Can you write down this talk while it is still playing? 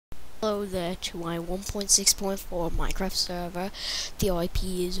Hello there to my 1.6.4 Minecraft server. The IP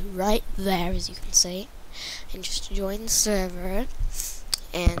is right there, as you can see. And just join the server,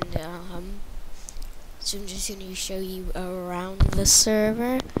 and so I'm just going to show you around the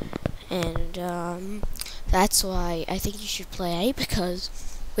server, and that's why I think you should play, because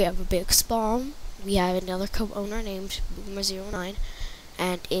we have a big spawn. We have another co-owner named Boomer09,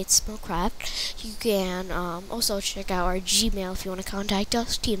 and it's SmoekCraft. You can also check out our Gmail if you want to contact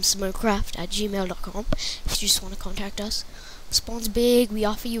us, TeamSmokeCraft@gmail.com, if you just want to contact us. Spawn's big, we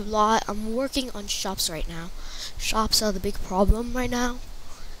offer you a lot. I'm working on shops right now. Shops are the big problem right now.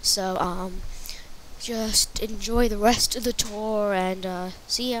 So, just enjoy the rest of the tour, and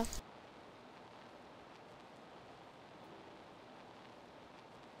see ya.